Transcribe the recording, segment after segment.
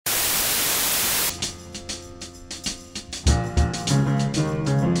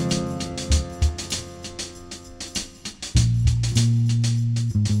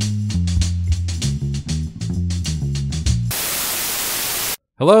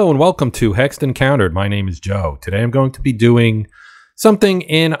Hello and welcome to Hexed Encountered. My name is Joe. Today I'm going to be doing something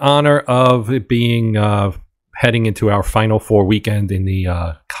in honor of it being heading into our Final Four weekend in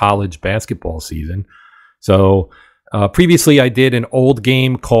the college basketball season. So previously I did an old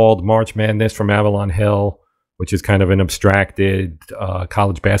game called March Madness from Avalon Hill, which is kind of an abstracted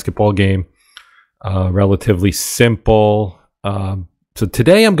college basketball game. Relatively simple. So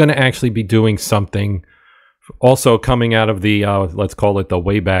today I'm going to actually be doing something also coming out of the, let's call it the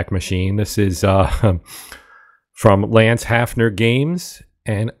Wayback Machine. This is from Lance Haffner Games.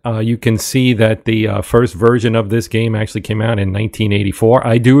 And you can see that the first version of this game actually came out in 1984.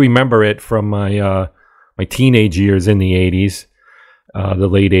 I do remember it from my my teenage years in the 80s, the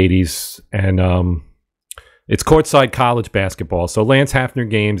late 80s. And it's Courtside College Basketball. So Lance Haffner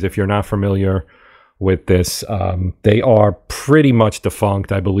Games, if you're not familiar with this, they are pretty much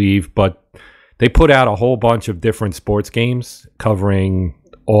defunct, I believe, but they put out a whole bunch of different sports games covering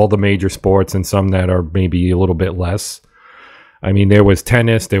all the major sports and some that are maybe a little bit less. I mean, there was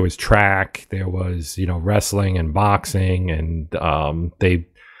tennis, there was track, there was, wrestling and boxing, and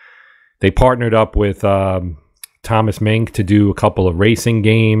they partnered up with Thomas Mink to do a couple of racing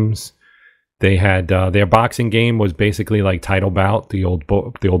games. They had their boxing game was basically like Title Bout, the old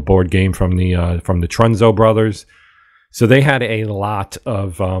board game from the Trunzo brothers. So they had a lot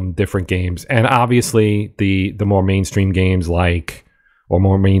of different games, and obviously the more mainstream games or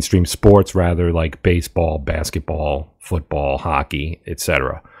more mainstream sports rather, like baseball, basketball, football, hockey,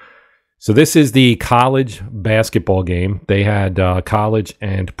 etc. So this is the college basketball game. They had college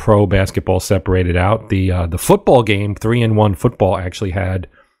and pro basketball separated out. The football game, 3-in-1 football, actually had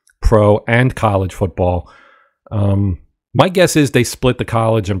pro and college football. My guess is they split the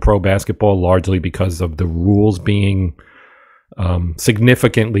college and pro basketball largely because of the rules being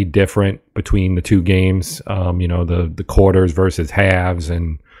significantly different between the two games. The quarters versus halves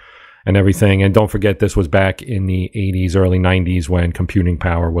and everything. And don't forget, this was back in the 80s, early 90s, when computing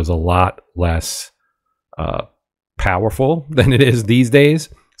power was a lot less powerful than it is these days.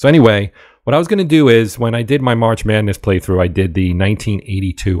 So anyway, what I was going to do is, when I did my March Madness playthrough, I did the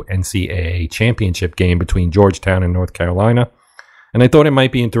 1982 NCAA Championship game between Georgetown and North Carolina. And I thought it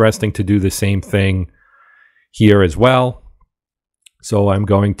might be interesting to do the same thing here as well. So I'm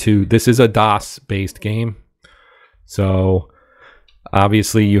going to, this is a DOS-based game. So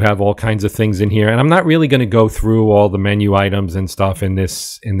obviously you have all kinds of things in here. And I'm not really going to go through all the menu items and stuff in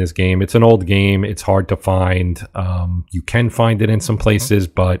this game. It's an old game. It's hard to find. You can find it in some places,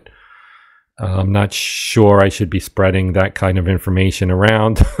 but I'm not sure I should be spreading that kind of information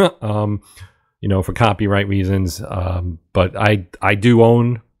around, for copyright reasons. But I do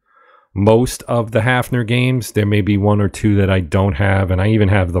own most of the Haffner games. There may be one or two that I don't have, and I even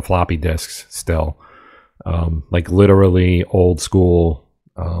have the floppy disks still, like literally old school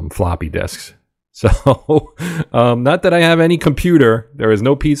floppy disks. So not that I have any computer. There is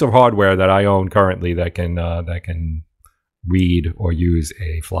no piece of hardware that I own currently that can read or use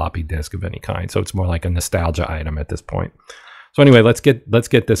a floppy disk of any kind. So it's more like a nostalgia item at this point. So anyway, let's get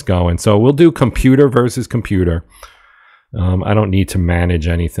this going. So we'll do computer versus computer. I don't need to manage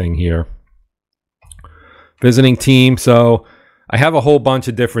anything here. Visiting team. So I have a whole bunch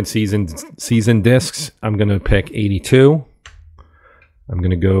of different season discs. I'm going to pick 82. I'm going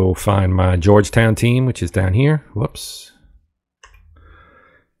to go find my Georgetown team, which is down here. Whoops.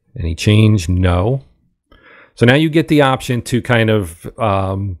 Any change? No. So now you get the option to kind of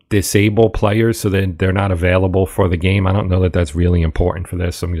disable players so that they're not available for the game. I don't know that that's really important for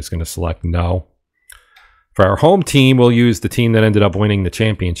this, so I'm just going to select no. For our home team, we'll use the team that ended up winning the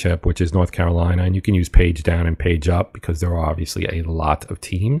championship, which is North Carolina. And you can use page down and page up because there are obviously a lot of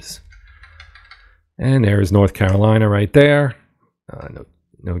teams. And there's North Carolina right there.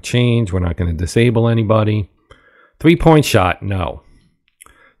 No change. We're not going to disable anybody. 3-point shot, no.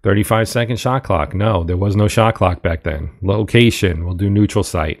 35-second shot clock. No, there was no shot clock back then. Location, we'll do neutral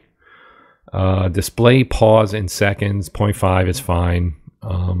site. Display pause in seconds. 0.5 is fine.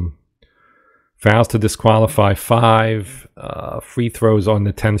 Fouls to disqualify 5. Free throws on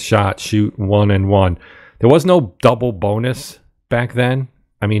the 10th shot. Shoot 1 and 1. There was no double bonus back then.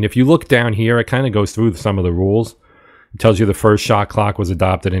 I mean, if you look down here, it kind of goes through some of the rules. It tells you the first shot clock was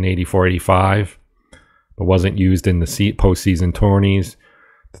adopted in 84-85, but wasn't used in the postseason tourneys.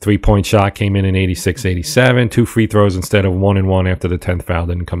 The 3-point shot came in 86-87. 2 free throws instead of 1 and 1 after the 10th foul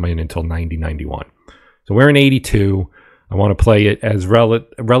didn't come in until 90-91. So we're in 82. I want to play it as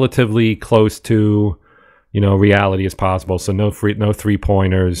relatively close to, reality as possible. So no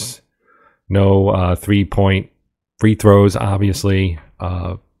 3-pointers, no 3-point free throws, obviously.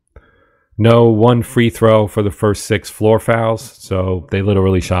 No one free throw for the first 6 floor fouls. So they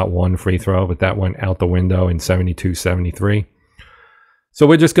literally shot 1 free throw, but that went out the window in 72-73. So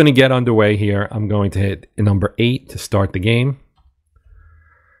we're just going to get underway here. I'm going to hit number 8 to start the game.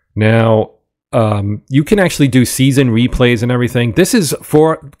 Now, you can actually do season replays and everything. This is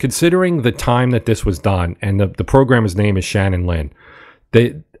for considering the time that this was done, and the programmer's name is Shannon Lynn.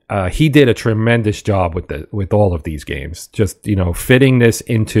 He did a tremendous job with all of these games, just fitting this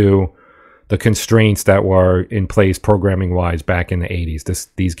into the constraints that were in place programming wise back in the 80s.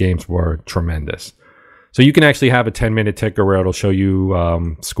 These games were tremendous. So you can actually have a 10-minute ticker where it'll show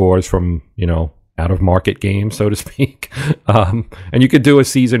you scores from out of market games, so to speak. And you could do a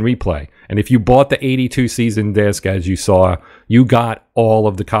season replay. And if you bought the 82 season disc, as you saw, you got all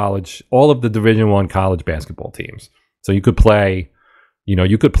of the Division I college basketball teams. So you could play,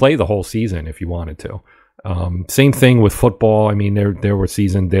 you could play the whole season if you wanted to. Same thing with football. I mean, there were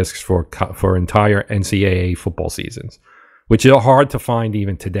season discs for entire NCAA football seasons, which are hard to find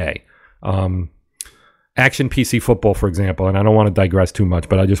even today. Action PC football, for example, and I don't want to digress too much,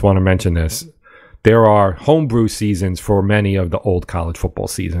 but I just want to mention this. There are homebrew seasons for many of the old college football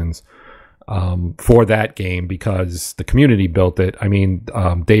seasons for that game because the community built it. I mean,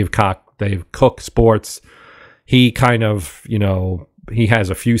 Dave Cook Sports, he kind of, he has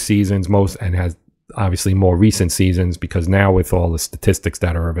a few seasons, and has obviously more recent seasons because now with all the statistics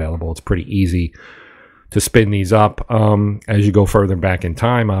that are available, it's pretty easy to spin these up. As you go further back in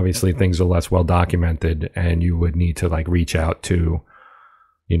time, obviously things are less well documented, and you would need to reach out to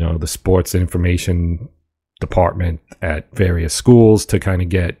the sports information department at various schools to kind of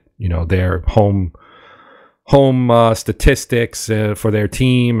get their home statistics for their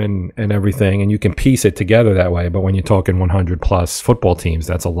team and everything, and you can piece it together that way. But when you're talking 100 plus football teams,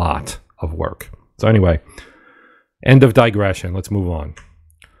 that's a lot of work. So anyway, end of digression. Let's move on.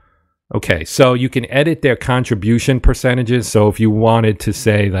 Okay, so you can edit their contribution percentages. So if you wanted to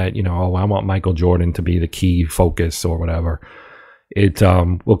say that, I want Michael Jordan to be the key focus or whatever, it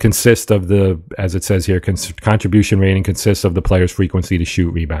will consist of as it says here, contribution rating consists of the player's frequency to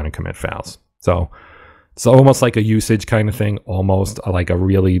shoot, rebound, and commit fouls. So it's almost like a usage kind of thing, almost like a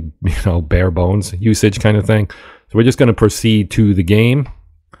really, bare bones usage kind of thing. So we're just going to proceed to the game.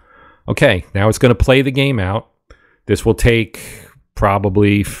 Okay, now it's going to play the game out. This will take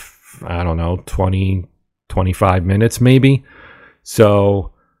probably, 20, 25 minutes maybe.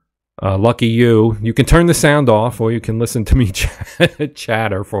 So lucky you. You can turn the sound off, or you can listen to me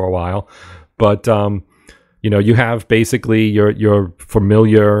chatter for a while. But, you have basically your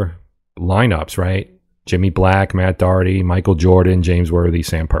familiar lineups, right? Jimmy Black, Matt Doherty, Michael Jordan, James Worthy,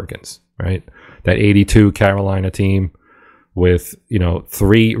 Sam Perkins, right? That 82 Carolina team with,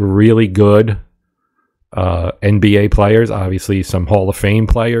 3 really good NBA players, obviously some Hall of Fame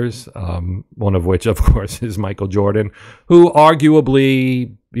players, one of which, of course, is Michael Jordan, who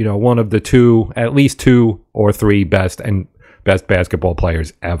arguably, one of the at least 2 or 3 best basketball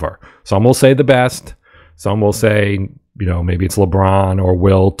players ever. Some will say the best. Some will say, maybe it's LeBron or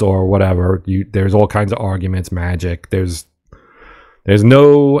Wilt or whatever. There's all kinds of arguments, Magic. There's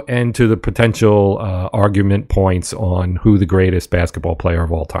no end to the potential argument points on who the greatest basketball player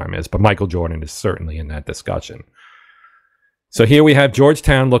of all time is, but Michael Jordan is certainly in that discussion. So here we have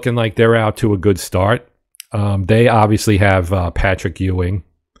Georgetown looking like they're out to a good start. They obviously have Patrick Ewing,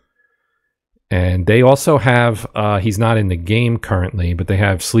 and they also have, he's not in the game currently, but they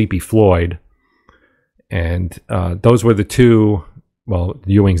have Sleepy Floyd, and those were the 2, well,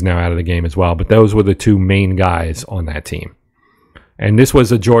 Ewing's now out of the game as well, but those were the 2 main guys on that team. And this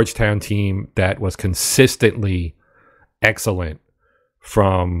was a Georgetown team that was consistently excellent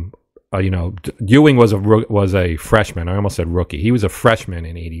from, Ewing was a freshman. I almost said rookie. He was a freshman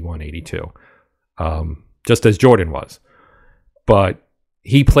in 81, 82, just as Jordan was. But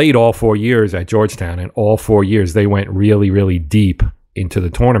he played all 4 years at Georgetown, and all 4 years they went really, really deep into the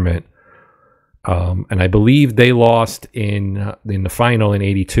tournament. And I believe they lost in the final in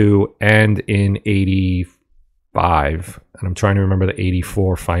 82 and in 85. And I'm trying to remember the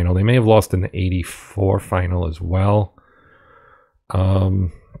 84 final. They may have lost in the 84 final as well.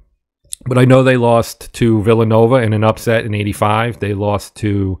 But I know they lost to Villanova in an upset in 85. They lost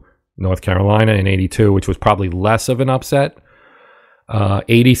to North Carolina in 82, which was probably less of an upset.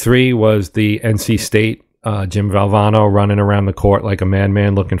 83 was the NC State, Jim Valvano running around the court like a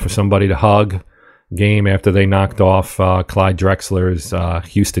madman looking for somebody to hug game after they knocked off Clyde Drexler's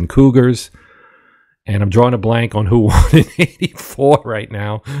Houston Cougars. And I'm drawing a blank on who won in 84 right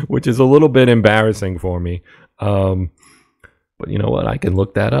now, which is a little bit embarrassing for me. But you know what? I can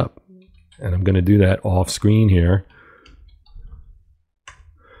look that up. And I'm going to do that off screen here.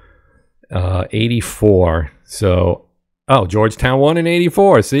 84. So, oh, Georgetown won in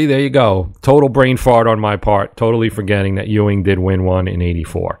 84. See, there you go. Total brain fart on my part. Totally forgetting that Ewing did win one in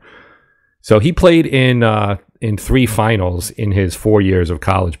 84. So he played in 3 finals in his 4 years of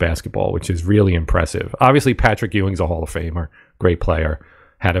college basketball, which is really impressive. Obviously, Patrick Ewing's a Hall of Famer, great player,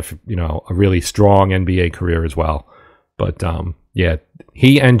 had a really strong NBA career as well. But yeah,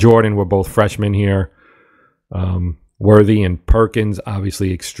 he and Jordan were both freshmen here. Worthy and Perkins,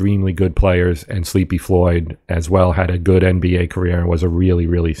 obviously extremely good players, and Sleepy Floyd as well had a good NBA career and was a really,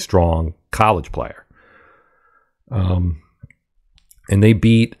 really strong college player. And they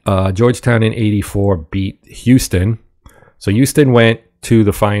beat Georgetown in 84, beat Houston. So Houston went to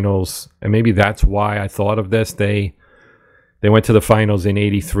the finals, and maybe that's why I thought of this. They went to the finals in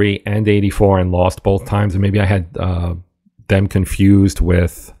 83 and 84 and lost both times, and maybe I had them confused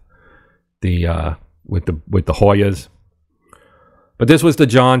with the Hoyas. But this was the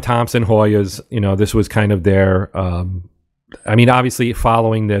John Thompson Hoyas. This was kind of their obviously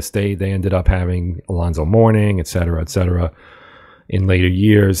following this, they ended up having Alonzo Mourning, et cetera, in later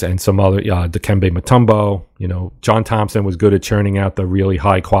years, and some other Dikembe Mutombo. John Thompson was good at churning out the really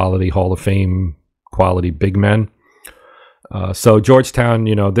high quality Hall of Fame quality big men. So Georgetown,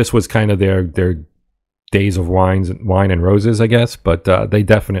 this was kind of their days of wine and roses, I guess. But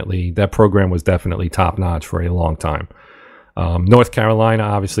that program was definitely top notch for a long time. North Carolina,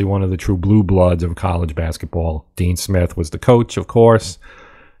 obviously one of the true blue bloods of college basketball. Dean Smith was the coach, of course.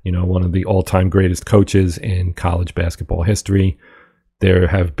 One of the all-time greatest coaches in college basketball history. There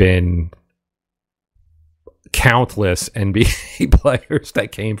have been countless NBA players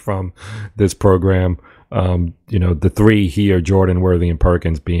that came from this program. The 3 here, Jordan, Worthy, and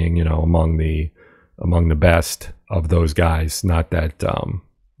Perkins, being among the best of those guys. Not that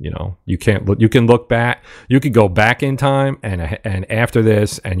you can't look. You can look back. You could go back in time and after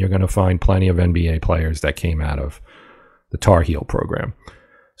this, and you're going to find plenty of NBA players that came out of the Tar Heel program.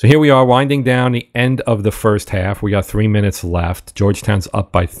 So here we are, winding down the end of the first half. We got 3 minutes left. Georgetown's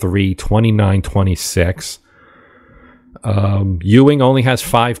up by 3, 29-26. Ewing only has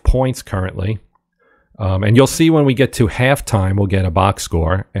 5 points currently. And you'll see when we get to halftime, we'll get a box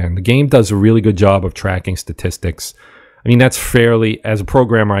score. And the game does a really good job of tracking statistics. That's fairly, as a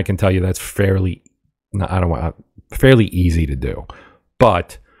programmer, I can tell you that's fairly easy to do.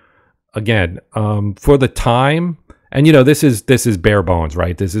 But again, for the time, and this is bare bones,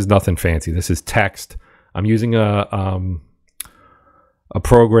 right? This is nothing fancy. This is text. I'm using a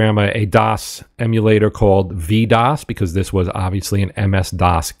program, a DOS emulator called VDOS, because this was obviously an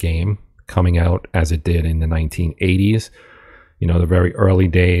MS-DOS game coming out as it did in the 1980s. The very early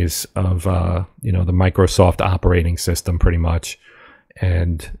days of the Microsoft operating system, pretty much.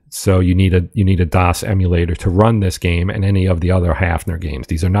 And so you need a DOS emulator to run this game and any of the other Haffner games.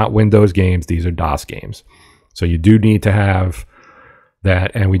 These are not Windows games; these are DOS games. So you do need to have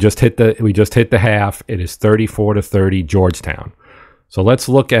that. And we just hit the half. It is 34-30 Georgetown. So let's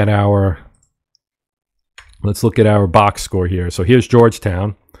look at our box score here. So here's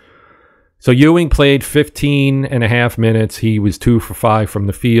Georgetown. So Ewing played 15 and a half minutes. He was 2 for 5 from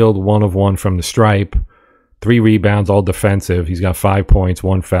the field, 1 of 1 from the stripe, 3 rebounds, all defensive. He's got 5 points,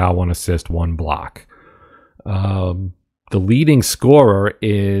 1 foul, 1 assist, 1 block. The leading scorer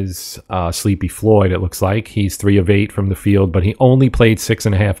is Sleepy Floyd, it looks like. He's 3 of 8 from the field, but he only played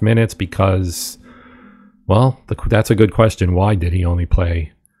 6.5 minutes because, well, that's a good question. Why did he only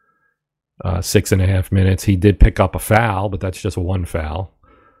play 6.5 minutes? He did pick up a foul, but that's just 1 foul.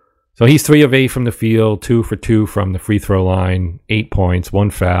 So he's 3 of 8 from the field, 2 for 2 from the free throw line, 8 points,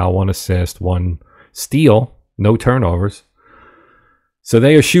 1 foul, 1 assist, 1 steal, no turnovers. So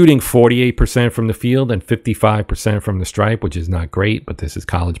they are shooting 48% from the field and 55% from the stripe, which is not great, but this is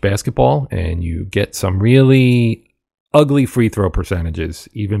college basketball, and you get some really ugly free throw percentages,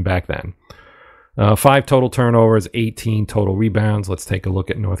 even back then. 5 total turnovers, 18 total rebounds. Let's take a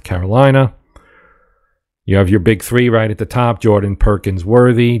look at North Carolina. You have your big 3 right at the top, Jordan, Perkins,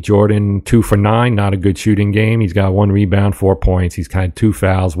 Worthy. Jordan, 2 for 9, not a good shooting game. He's got 1 rebound, 4 points. He's had 2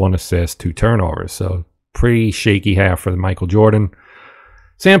 fouls, 1 assist, 2 turnovers. So pretty shaky half for Michael Jordan.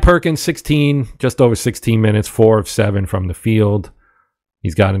 Sam Perkins, 16, just over 16 minutes, 4 of 7 from the field.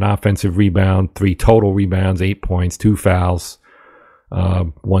 He's got an offensive rebound, 3 total rebounds, 8 points, 2 fouls,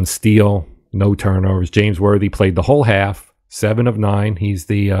 1 steal, no turnovers. James Worthy played the whole half, 7 of 9. He's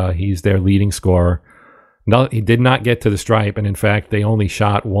their leading scorer. No, he did not get to the stripe, and in fact, they only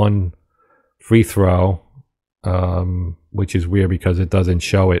shot 1 free throw, which is weird because it doesn't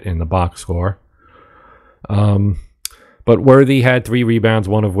show it in the box score. But Worthy had 3 rebounds,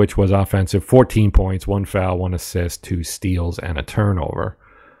 1 of which was offensive, 14 points, 1 foul, 1 assist, 2 steals, and a turnover.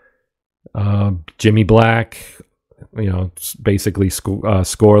 Jimmy Black, basically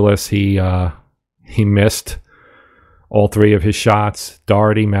scoreless. He missed all three of his shots.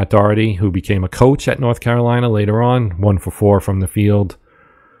 Matt Doherty, who became a coach at North Carolina later on, 1 for 4 from the field.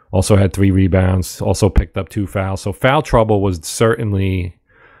 Also had 3 rebounds. Also picked up 2 fouls. So foul trouble was certainly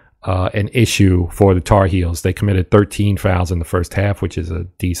an issue for the Tar Heels. They committed 13 fouls in the first half, which is a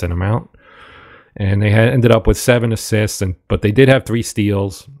decent amount. And they ended up with 7 assists, but they did have 3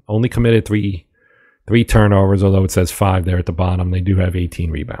 steals. Only committed 3 turnovers, although it says 5 there at the bottom. They do have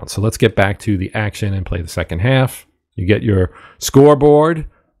 18 rebounds. So let's get back to the action and play the second half. You get your scoreboard,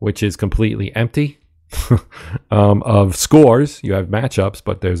 which is completely empty of scores. You have matchups,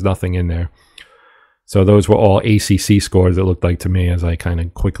 but there's nothing in there. So those were all ACC scores, it looked like to me, as I kind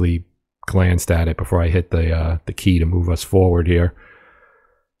of quickly glanced at it before I hit the key to move us forward here.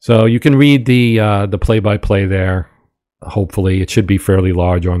 So you can read the play-by-play there. Hopefully, it should be fairly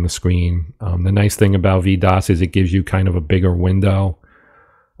large on the screen. The nice thing about VDOS is it gives you kind of a bigger window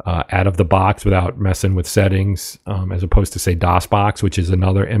out of the box without messing with settings, as opposed to, say, DOSBox, which is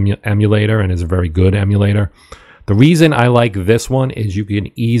another emulator and is a very good emulator. The reason I like this one is you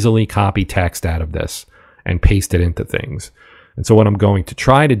can easily copy text out of this and paste it into things. And so what I'm going to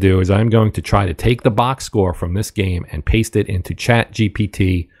try to do is I'm going to try to take the box score from this game and paste it into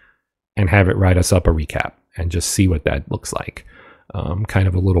ChatGPT and have it write us up a recap and just see what that looks like. Kind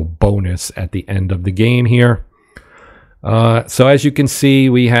of a little bonus at the end of the game here. So as you can see,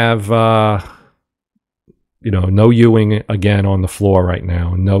 we have, no Ewing again on the floor right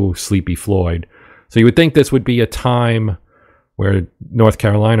now. No Sleepy Floyd. So you would think this would be a time where North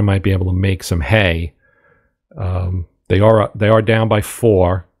Carolina might be able to make some hay. They are down by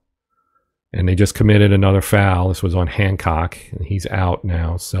 4, and they just committed another foul. This was on Hancock, and he's out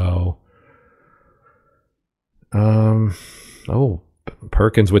now. So,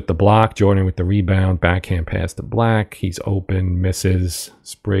 Perkins with the block, Jordan with the rebound, backhand pass to Black. He's open, misses.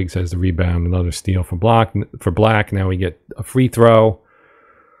 Spriggs has the rebound, another steal for Black. Now we get a free throw,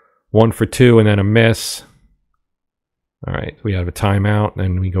 1 for 2, and then a miss. All right, we have a timeout,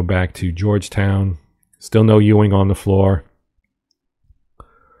 and we go back to Georgetown. Still no Ewing on the floor.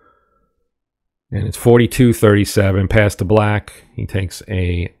 And it's 42-37, pass to Black. He takes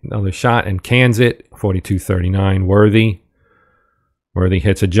another shot and cans it, 42-39, Worthy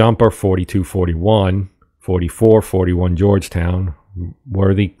hits a jumper, 42-41, 44-41 Georgetown.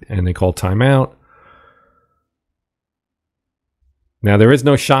 Worthy, and they call timeout. Now, there is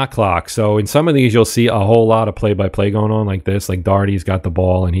no shot clock, so in some of these, you'll see a whole lot of play-by-play going on like this. Like, Doherty's got the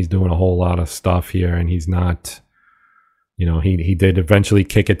ball, and he's doing a whole lot of stuff here, and he's not, he did eventually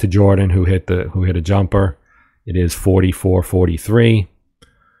kick it to Jordan, who hit a jumper. It is 44-43.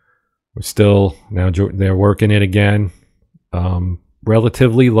 We're still, now they're working it again.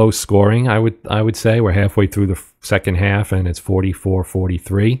 Relatively low scoring, I would say. We're halfway through the second half, and it's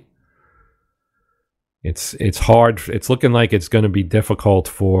 44-43. It's hard. It's looking like it's going to be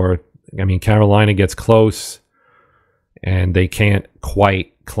difficult Carolina gets close, and they can't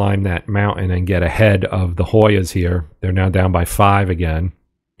quite climb that mountain and get ahead of the Hoyas here. They're now down by 5 again.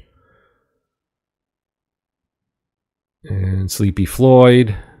 And Sleepy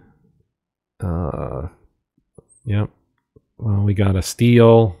Floyd. Yep. Well, we got a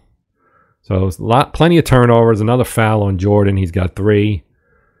steal. So plenty of turnovers. Another foul on Jordan. He's got 3.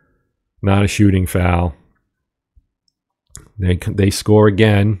 Not a shooting foul. They score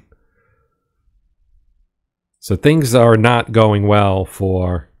again. So things are not going well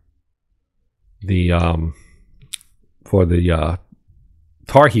for the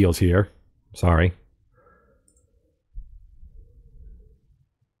Tar Heels here. Sorry.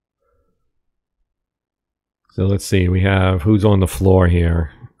 So let's see. We have who's on the floor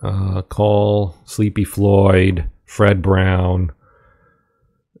here. Cole, Sleepy Floyd, Fred Brown,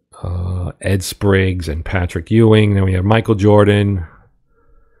 Ed Spriggs, and Patrick Ewing. Then we have Michael Jordan,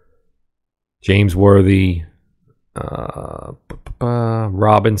 James Worthy,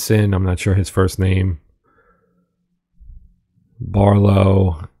 Robinson, I'm not sure his first name,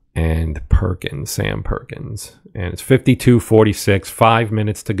 Barlow, and Perkins, Sam Perkins. And it's 52-46, 5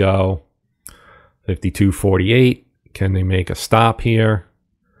 minutes to go. 52-48. Can they make a stop here?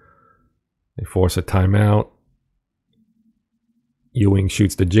 They force a timeout. Ewing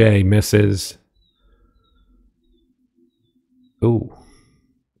shoots the J, misses. Ooh.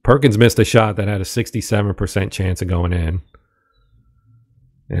 Perkins missed a shot that had a 67% chance of going in.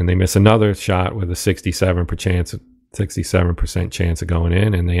 And they miss another shot with a 67% chance of going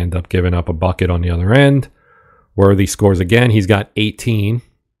in, and they end up giving up a bucket on the other end. Worthy scores again. He's got 18,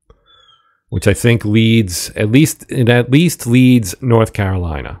 which I think leads, at least leads North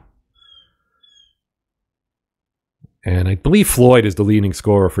Carolina. And I believe Floyd is the leading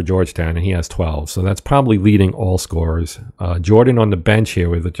scorer for Georgetown, and he has 12. So that's probably leading all scorers. Jordan on the bench here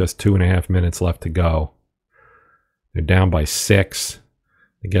with just 2.5 minutes left to go. They're down by 6.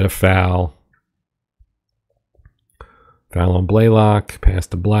 They get a foul. Foul on Blaylock. Pass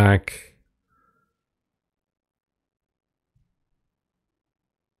to Black.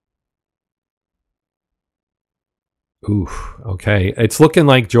 Oof. Okay. It's looking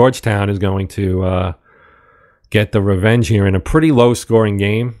like Georgetown is going to get the revenge here in a pretty low-scoring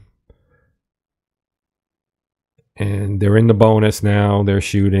game. And they're in the bonus now. They're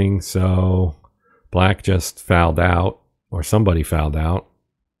shooting, so Black just fouled out, or somebody fouled out.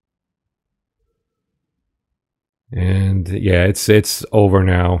 And yeah, it's over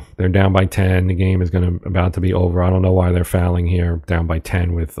now. They're down by 10. The game is about to be over. I don't know why they're fouling here. Down by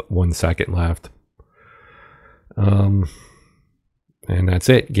 10 with 1 second left. And that's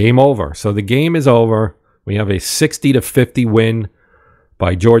it. Game over. So the game is over. We have a 60-50 win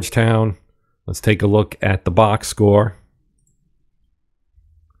by Georgetown. Let's take a look at the box score.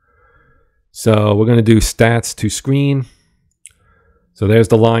 So we're going to do stats to screen. So there's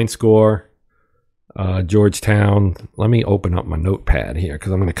the line score. Georgetown. Let me open up my notepad here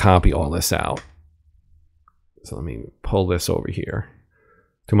because I'm going to copy all this out. So let me pull this over here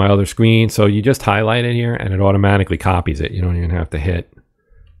to my other screen. So you just highlight it here and it automatically copies it. You don't even have to hit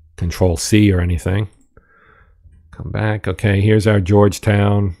Control-C or anything. Come back. Okay, here's our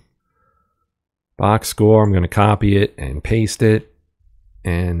Georgetown box score. I'm going to copy it and paste it.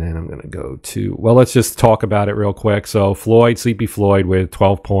 And then I'm going to go to, well, let's just talk about it real quick. So Floyd, Sleepy Floyd with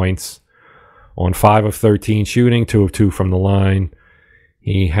 12 points on 5 of 13 shooting, 2 of 2 from the line.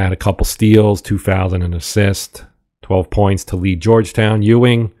 He had a couple steals, 2 fouls and an assist. 12 points to lead Georgetown.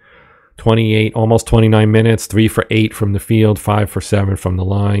 Ewing, 28, almost 29 minutes, 3 for 8 from the field, 5 for 7 from the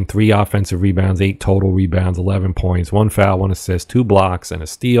line, 3 offensive rebounds, 8 total rebounds, 11 points, 1 foul, 1 assist, 2 blocks, and a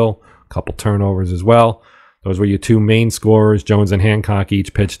steal, a couple turnovers as well. Those were your 2 main scorers. Jones and Hancock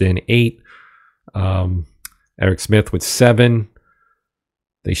each pitched in 8. Eric Smith with 7.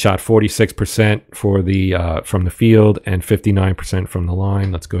 They shot 46% for the from the field and 59% from the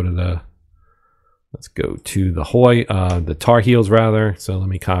line. Let's go to the the Tar Heels rather. So let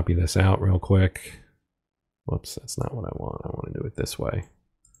me copy this out real quick. Whoops, that's not what I want. I want to do it this way.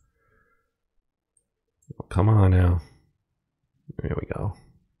 Oh, come on now. There we go.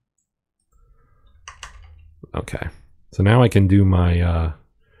 Okay. So now I can do my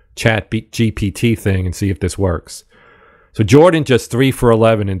chat GPT thing and see if this works. So Jordan just 3 for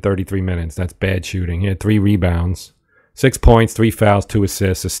 11 in 33 minutes. That's bad shooting. He had 3 rebounds, 6 points, 3 fouls, 2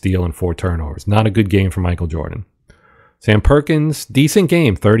 assists, a steal, and 4 turnovers. Not a good game for Michael Jordan. Sam Perkins, decent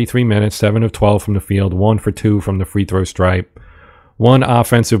game. 33 minutes, 7 of 12 from the field, 1 for 2 from the free throw stripe. 1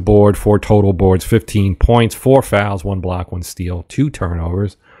 offensive board, 4 total boards, 15 points, 4 fouls, 1 block, 1 steal, 2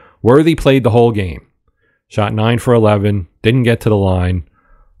 turnovers. Worthy played the whole game. Shot 9 for 11, didn't get to the line.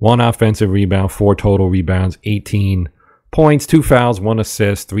 1 offensive rebound, 4 total rebounds, 18 points, 2 fouls, 1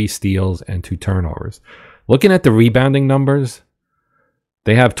 assist, 3 steals, and 2 turnovers. Looking at the rebounding numbers,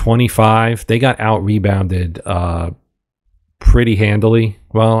 they have 25. They got out-rebounded pretty handily.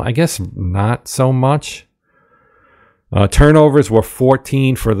 Well, I guess not so much. Turnovers were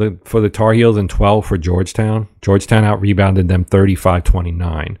 14 for the Tar Heels and 12 for Georgetown. Georgetown out-rebounded them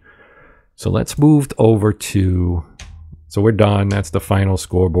 35-29. So let's move over to... So we're done. That's the final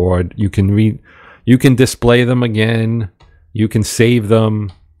scoreboard. You can display them again. You can save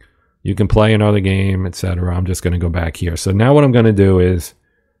them. You can play another game, etc. I'm just going to go back here. So now what I'm going to do is,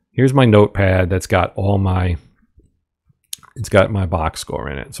 here's my notepad that's got all my, it's got my box score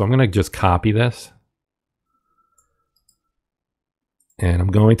in it. So I'm going to just copy this. And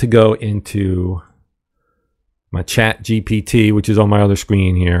I'm going to go into my chat GPT, which is on my other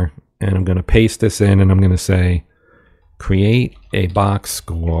screen here. And I'm going to paste this in and I'm going to say, create a box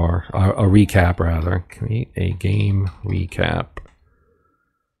score, a recap rather. Create a game recap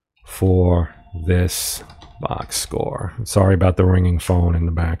for this box score. Sorry about the ringing phone in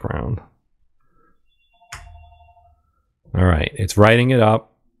the background. All right, it's writing it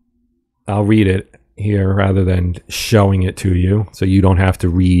up. I'll read it here rather than showing it to you so you don't have to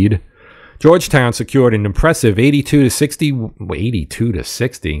read. Georgetown secured an impressive 82-60.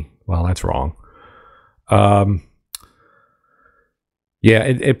 82-60. Well, that's wrong. Yeah,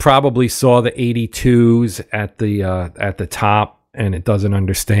 it probably saw the 82s at the top, and it doesn't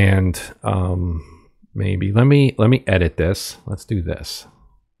understand. Maybe let me edit this. Let's do this.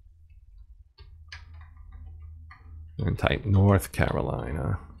 And type North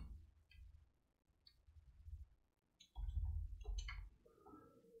Carolina.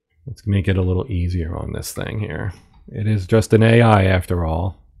 Let's make it a little easier on this thing here. It is just an AI after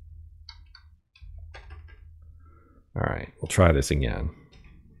all. All right, we'll try this again.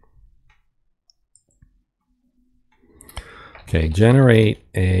 Okay, generate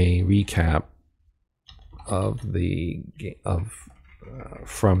a recap of the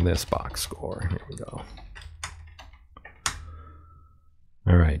from this box score. Here we go.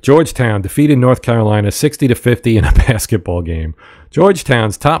 All right, Georgetown defeated North Carolina 60-50 in a basketball game.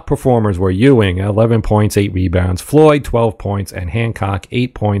 Georgetown's top performers were Ewing, 11 points, 8 rebounds, Floyd, 12 points, and Hancock,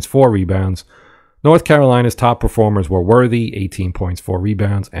 8 points, 4 rebounds. North Carolina's top performers were Worthy, 18 points, 4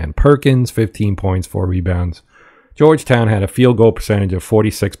 rebounds, and Perkins, 15 points, 4 rebounds. Georgetown had a field goal percentage of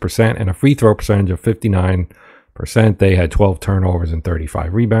 46% and a free throw percentage of 59%. They had 12 turnovers and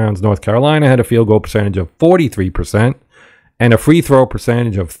 35 rebounds. North Carolina had a field goal percentage of 43% and a free throw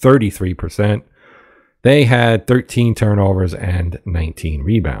percentage of 33%. They had 13 turnovers and 19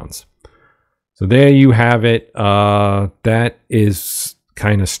 rebounds. So there you have it. That is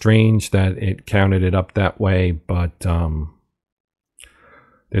kind of strange that it counted it up that way, but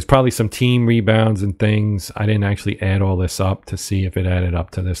there's probably some team rebounds and things. I didn't actually add all this up to see if it added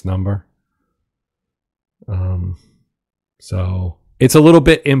up to this number. So it's a little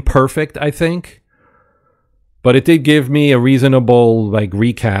bit imperfect, I think, but it did give me a reasonable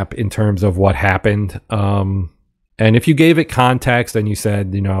recap in terms of what happened. And if you gave it context and you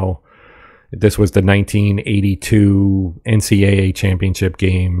said, this was the 1982 NCAA Championship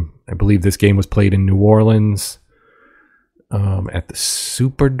game. I believe this game was played in New Orleans at the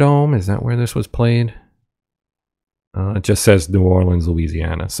Superdome. Is that where this was played? It just says New Orleans,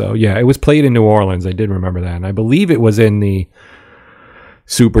 Louisiana. So, yeah, it was played in New Orleans. I did remember that. And I believe it was in the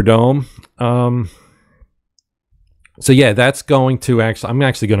Superdome. So, yeah, that's going to I'm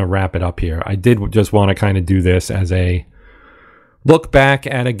actually going to wrap it up here. I did just want to kind of do this as a look back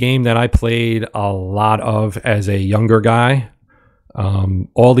at a game that I played a lot of as a younger guy.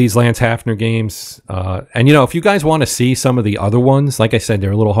 All these Lance Haffner games. And, if you guys want to see some of the other ones, like I said,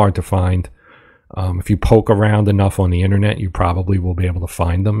 they're a little hard to find. If you poke around enough on the internet, you probably will be able to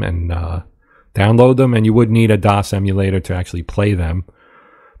find them and download them. And you would need a DOS emulator to actually play them.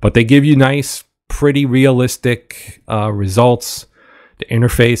 But they give you nice, pretty realistic results. The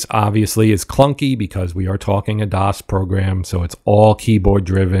interface obviously is clunky because we are talking a DOS program, so it's all keyboard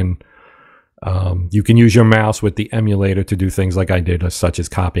driven. You can use your mouse with the emulator to do things like I did, such as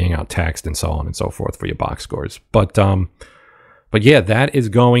copying out text and so on and so forth for your box scores. But yeah, that is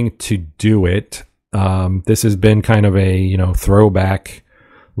going to do it. This has been kind of a throwback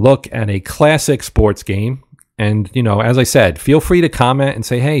look at a classic sports game. And as I said, feel free to comment and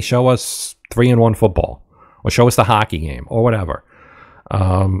say, hey, show us 3-and-1 football, or show us the hockey game, or whatever.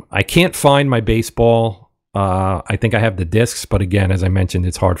 I can't find my baseball. I think I have the discs, but again, as I mentioned,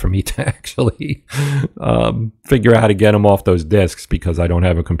 it's hard for me to actually figure out how to get them off those discs because I don't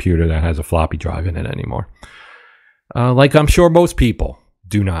have a computer that has a floppy drive in it anymore. Like I'm sure most people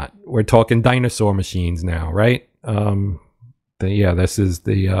do not. We're talking dinosaur machines now, right? This is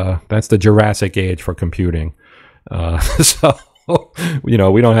that's the Jurassic age for computing. So we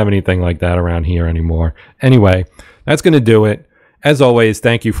don't have anything like that around here anymore. Anyway, that's going to do it. As always,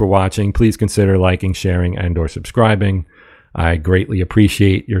 thank you for watching. Please consider liking, sharing, and/or subscribing. I greatly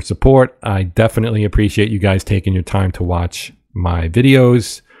appreciate your support. I definitely appreciate you guys taking your time to watch my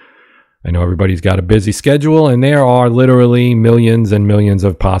videos. I know everybody's got a busy schedule, and there are literally millions and millions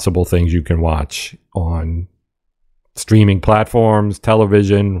of possible things you can watch on streaming platforms,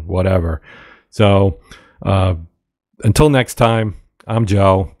 television, whatever. So until next time, I'm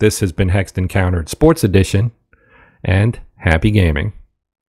Joe. This has been Hexed Encountered Sports Edition, and happy gaming.